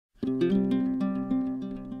Hey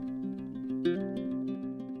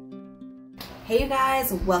you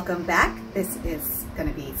guys, welcome back. This is going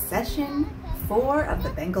to be session 4 of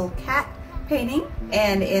the Bengal Cat painting,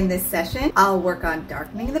 and in this session I'll work on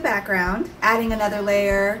darkening the background, adding another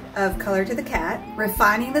layer of color to the cat,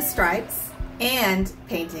 refining the stripes, and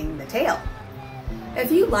painting the tail.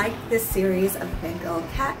 If you like this series of Bengal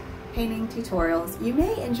Cat painting tutorials, you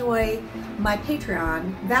may enjoy my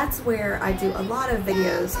Patreon. That's where I do a lot of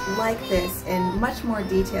videos like this in much more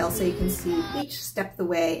detail so you can see each step of the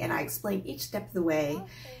way, and I explain each step of the way.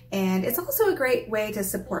 And it's also a great way to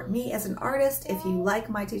support me as an artist. If you like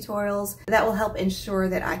my tutorials, that will help ensure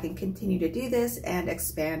that I can continue to do this and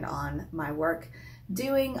expand on my work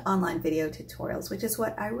doing online video tutorials, which is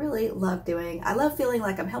what I really love doing. I love feeling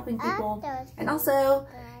like I'm helping people, and also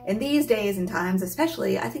in these days and times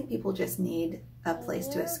especially, I think people just need a place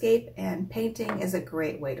to escape, and painting is a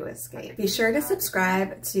great way to escape. Be sure to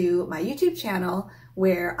subscribe to my YouTube channel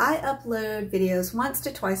where I upload videos once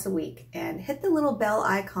to twice a week, and hit the little bell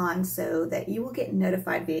icon so that you will get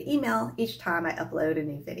notified via email each time I upload a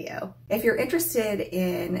new video. If you're interested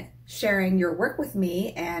in sharing your work with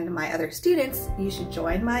me and my other students, you should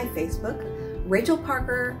join my Facebook, Rachel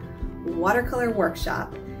Parker Watercolor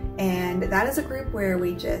Workshop. And that is a group where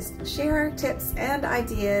we just share tips and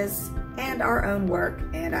ideas and our own work.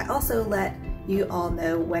 And I also let you all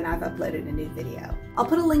know when I've uploaded a new video. I'll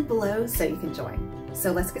put a link below so you can join.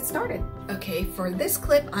 So let's get started. Okay, for this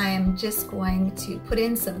clip, I am just going to put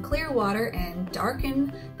in some clear water and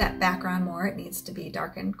darken that background more. It needs to be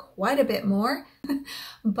darkened quite a bit more.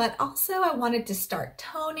 But also I wanted to start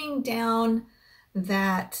toning down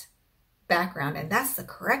that background, and that's the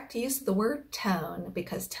correct use of the word tone,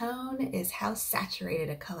 because tone is how saturated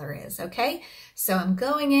a color is, okay? So I'm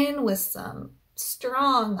going in with some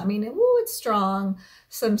strong, it's strong,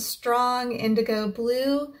 some strong indigo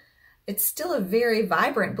blue. It's still a very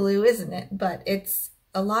vibrant blue, isn't it? But it's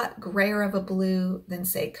a lot grayer of a blue than,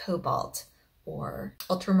 say, cobalt or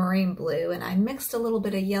ultramarine blue. And I mixed a little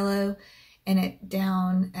bit of yellow in it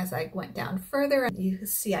down as I went down further. You can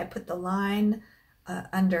see I put the line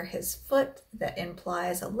under his foot that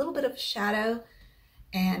implies a little bit of shadow,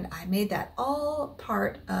 and I made that all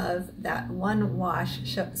part of that one wash.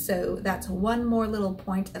 So that's one more little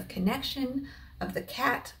point of connection of the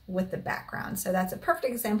cat with the background. So that's a perfect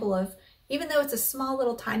example of, even though it's a small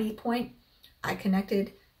little tiny point, I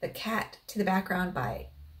connected the cat to the background by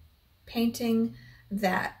painting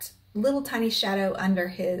that little tiny shadow under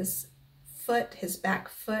his foot, his back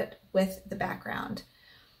foot, with the background.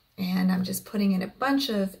 And I'm just putting in a bunch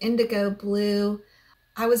of indigo blue.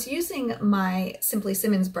 I was using my Simply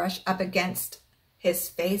Simmons brush up against his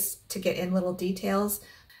face to get in little details.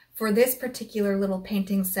 For this particular little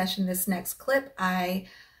painting session, this next clip, I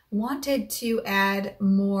wanted to add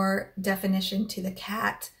more definition to the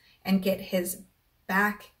cat and get his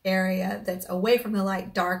back area that's away from the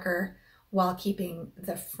light darker while keeping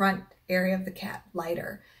the front area of the cat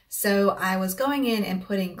lighter. So I was going in and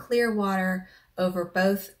putting clear water over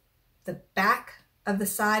both the back of the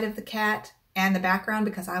side of the cat and the background,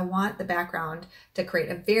 because I want the background to create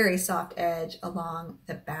a very soft edge along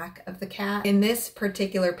the back of the cat. In this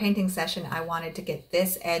particular painting session, I wanted to get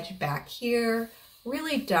this edge back here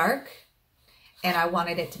really dark, and I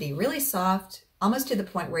wanted it to be really soft, almost to the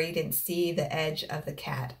point where you didn't see the edge of the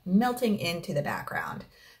cat melting into the background.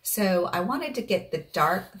 So I wanted to get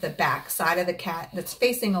the back side of the cat that's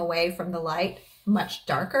facing away from the light much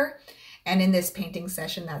darker. And in this painting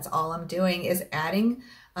session, that's all I'm doing, is adding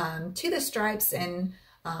to the stripes, and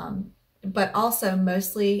but also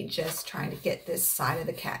mostly just trying to get this side of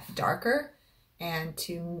the cat darker and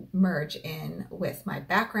to merge in with my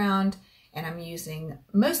background. And I'm using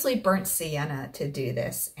mostly burnt sienna to do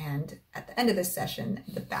this. And at the end of this session,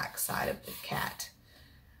 the back side of the cat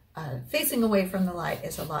facing away from the light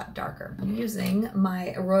is a lot darker. I'm using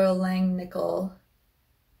my Royal Langnickel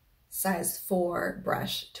size 4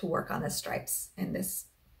 brush to work on the stripes in this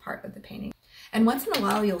part of the painting. And once in a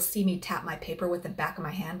while, you'll see me tap my paper with the back of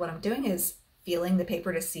my hand. What I'm doing is feeling the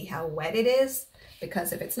paper to see how wet it is,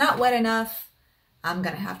 because if it's not wet enough, I'm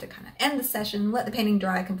gonna have to kind of end the session, let the painting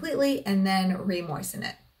dry completely, and then re-moisten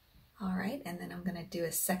it. All right, and then I'm gonna do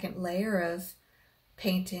a second layer of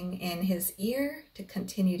painting in his ear to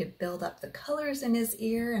continue to build up the colors in his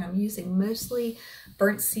ear, and I'm using mostly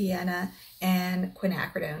burnt sienna and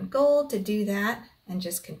quinacridone gold to do that, and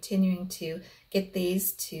just continuing to get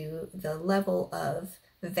these to the level of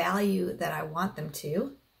value that I want them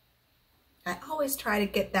to. I always try to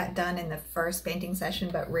get that done in the first painting session,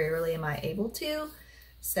 but rarely am I able to,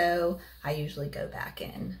 so I usually go back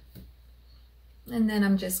in And then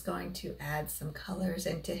I'm just going to add some colors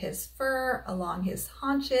into his fur along his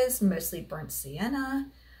haunches, mostly burnt sienna.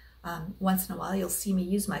 Once in a while you'll see me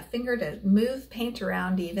use my finger to move paint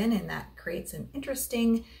around even, and that creates an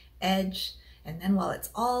interesting edge. And then while it's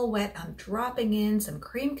all wet, I'm dropping in some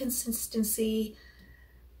cream consistency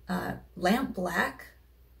lamp black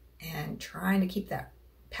and trying to keep that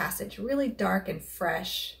passage really dark and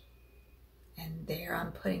fresh. And there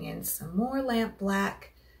I'm putting in some more lamp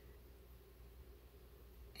black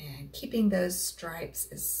and keeping those stripes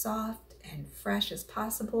as soft and fresh as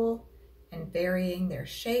possible and varying their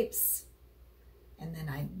shapes. And then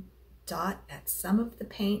I dot at some of the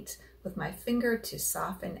paint with my finger to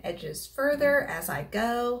soften edges further as I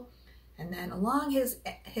go. And then along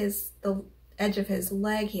the edge of his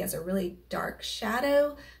leg, he has a really dark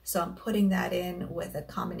shadow. So I'm putting that in with a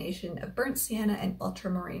combination of burnt sienna and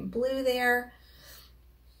ultramarine blue there,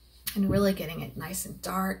 and really getting it nice and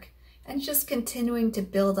dark, and just continuing to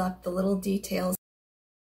build up the little details.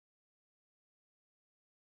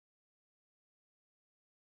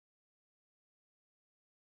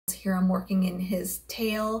 Here I'm working in his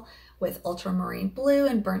tail with ultramarine blue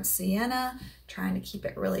and burnt sienna, trying to keep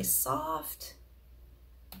it really soft.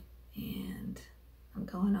 And I'm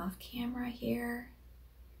going off camera here.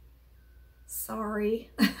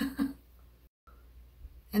 Sorry.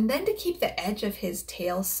 And then to keep the edge of his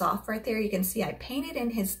tail soft right there, you can see I painted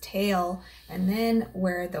in his tail, and then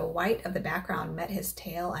where the white of the background met his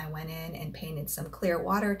tail, I went in and painted some clear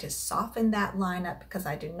water to soften that line up, because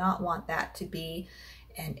I do not want that to be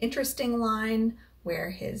an interesting line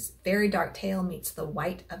where his very dark tail meets the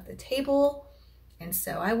white of the table. And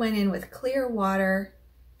so I went in with clear water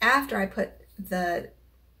after I put the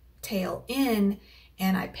tail in,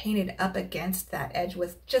 and I painted up against that edge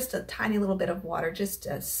with just a tiny little bit of water just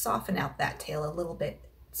to soften out that tail a little bit,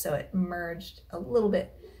 so it merged a little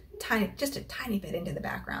bit, just a tiny bit into the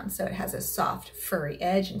background, so it has a soft furry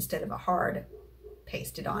edge instead of a hard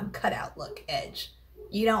pasted on cutout look edge.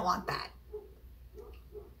 You don't want that.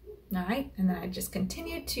 All right, and then I just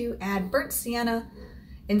continued to add burnt sienna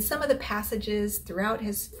in some of the passages throughout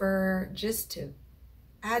his fur, just to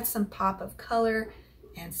add some pop of color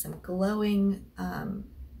and some glowing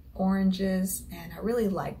oranges, and I really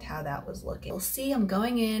liked how that was looking. You'll see I'm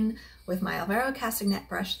going in with my Alvaro Castagnet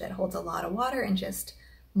brush that holds a lot of water and just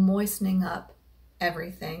moistening up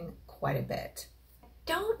everything quite a bit.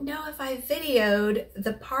 Don't know if I videoed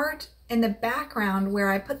the part in the background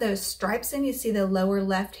where I put those stripes in. You see the lower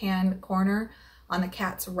left-hand corner on the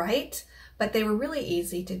cat's right, but they were really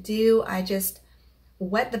easy to do. I just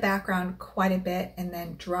wet the background quite a bit and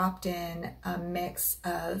then dropped in a mix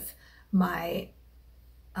of my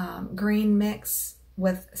green mix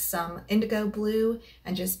with some indigo blue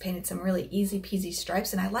and just painted some really easy peasy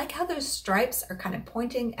stripes. And I like how those stripes are kind of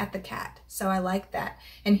pointing at the cat, so I like that.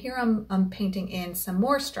 And here I'm painting in some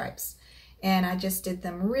more stripes, and I just did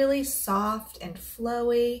them really soft and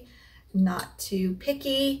flowy, not too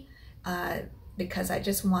picky, because I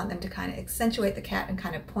just want them to kind of accentuate the cat and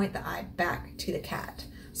kind of point the eye back to the cat.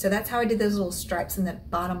 So that's how I did those little stripes in the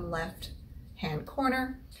bottom left hand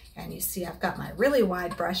corner. And you see I've got my really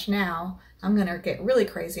wide brush now. I'm gonna get really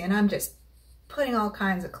crazy, and I'm just putting all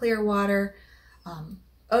kinds of clear water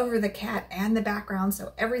over the cat and the background,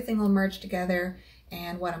 so everything will merge together.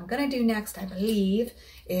 And what I'm gonna do next, I believe,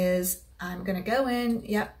 is I'm gonna go in,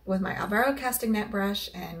 with my Alvaro Castagnet brush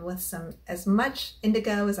and with as much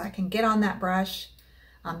indigo as I can get on that brush.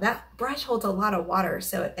 That brush holds a lot of water,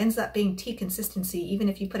 so it ends up being tea consistency even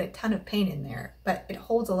if you put a ton of paint in there, but it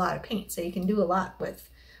holds a lot of paint, so you can do a lot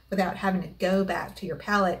without having to go back to your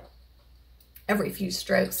palette every few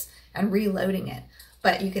strokes and reloading it.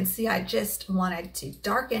 But you can see I just wanted to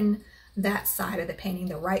darken that side of the painting,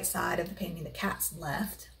 the right side of the painting, the cat's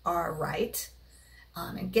left, our right,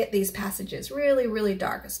 and get these passages really, really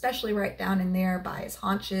dark, especially right down in there by his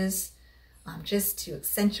haunches, just to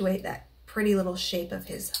accentuate that pretty little shape of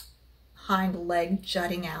his hind leg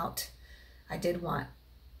jutting out. I did want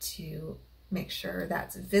to make sure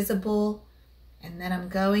that's visible. And then I'm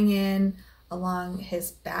going in along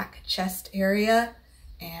his back chest area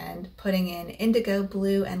and putting in indigo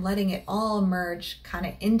blue and letting it all merge kind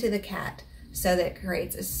of into the cat, so that it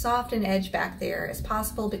creates as soft an edge back there as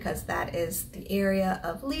possible, because that is the area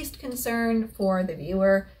of least concern for the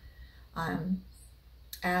viewer,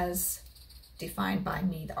 as defined by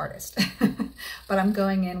me, the artist. But I'm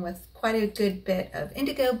going in with quite a good bit of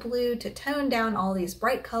indigo blue to tone down all these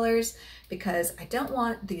bright colors, because I don't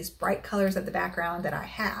want these bright colors of the background that I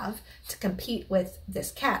have to compete with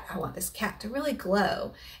this cat. I want this cat to really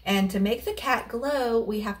glow. And to make the cat glow,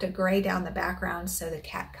 we have to gray down the background so the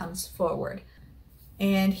cat comes forward.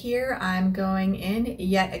 And here I'm going in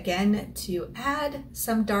yet again to add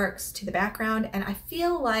some darks to the background. And I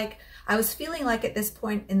was feeling like at this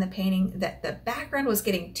point in the painting that the background was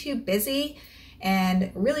getting too busy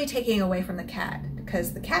and really taking away from the cat,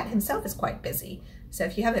 because the cat himself is quite busy. So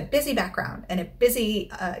if you have a busy background and a busy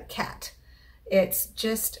cat, it's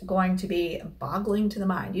just going to be boggling to the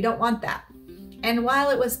mind. You don't want that. And while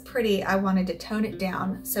it was pretty, I wanted to tone it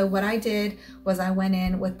down. So what I did was I went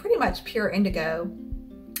in with pretty much pure indigo,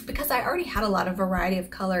 because I already had a lot of variety of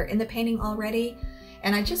color in the painting already.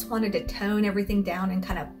 And I just wanted to tone everything down and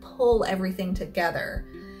kind of pull everything together.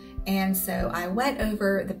 And so I went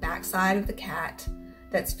over the back side of the cat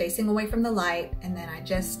that's facing away from the light. And then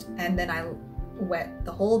I wet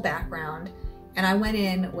the whole background. And I went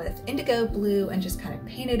in with indigo blue and just kind of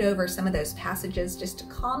painted over some of those passages just to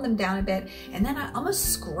calm them down a bit. And then I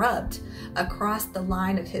almost scrubbed across the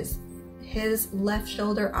line of his left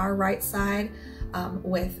shoulder, our right side,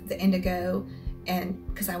 with the indigo. And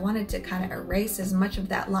because I wanted to kind of erase as much of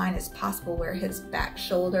that line as possible where his back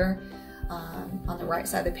shoulder on the right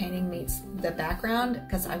side of the painting meets the background,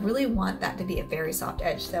 because I really want that to be a very soft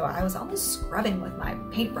edge. So I was almost scrubbing with my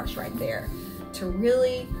paintbrush right there to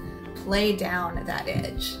really play down that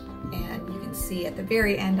edge. And you can see at the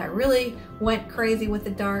very end I really went crazy with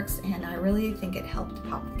the darks, and I really think it helped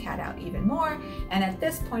pop the cat out even more. And at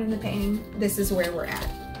this point in the painting, this is where we're at.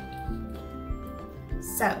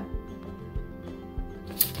 So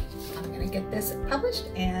I'm gonna get this published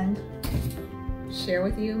and share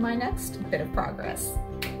with you my next bit of progress.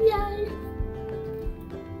 Yay!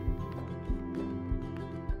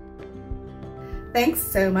 Thanks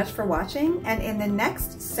so much for watching, and in the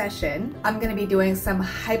next session, I'm going to be doing some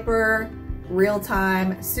hyper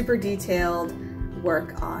real-time, super detailed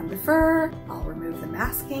work on the fur. I'll remove the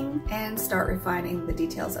masking and start refining the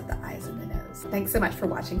details of the eyes and the nose. Thanks so much for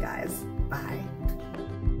watching, guys. Bye.